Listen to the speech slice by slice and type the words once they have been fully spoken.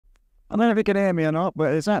I don't know if you can hear me or not,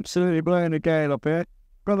 but it's absolutely blowing a gale up here.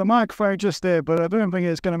 Got the microphone just there, but I don't think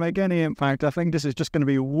it's going to make any impact. I think this is just going to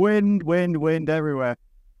be wind, wind, wind everywhere.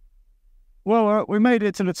 Well, we made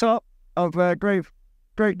it to the top of Great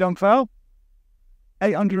Dunfell,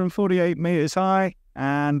 848 meters high,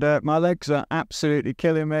 and my legs are absolutely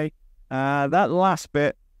killing me. That last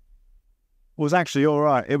bit was actually all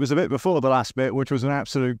right. It was a bit before the last bit, which was an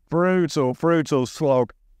absolute brutal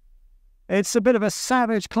slog. It's a bit of a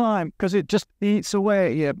savage climb because it just eats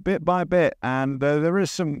away at you bit by bit, and there is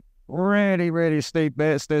some really steep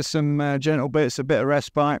bits. There's some gentle bits, a bit of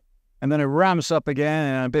respite, and then it ramps up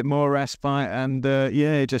again and a bit more respite, and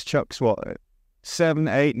it just chucks 7,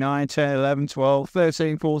 8, 9, 10, 11, 12,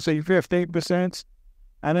 13, 14, 15%,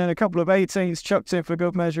 and then a couple of 18s chucked in for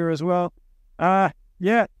good measure as well. I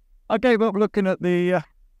gave up looking at the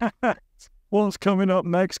what's coming up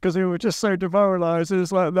next because it was just so demoralised. It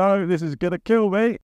was like, no, this is going to kill me.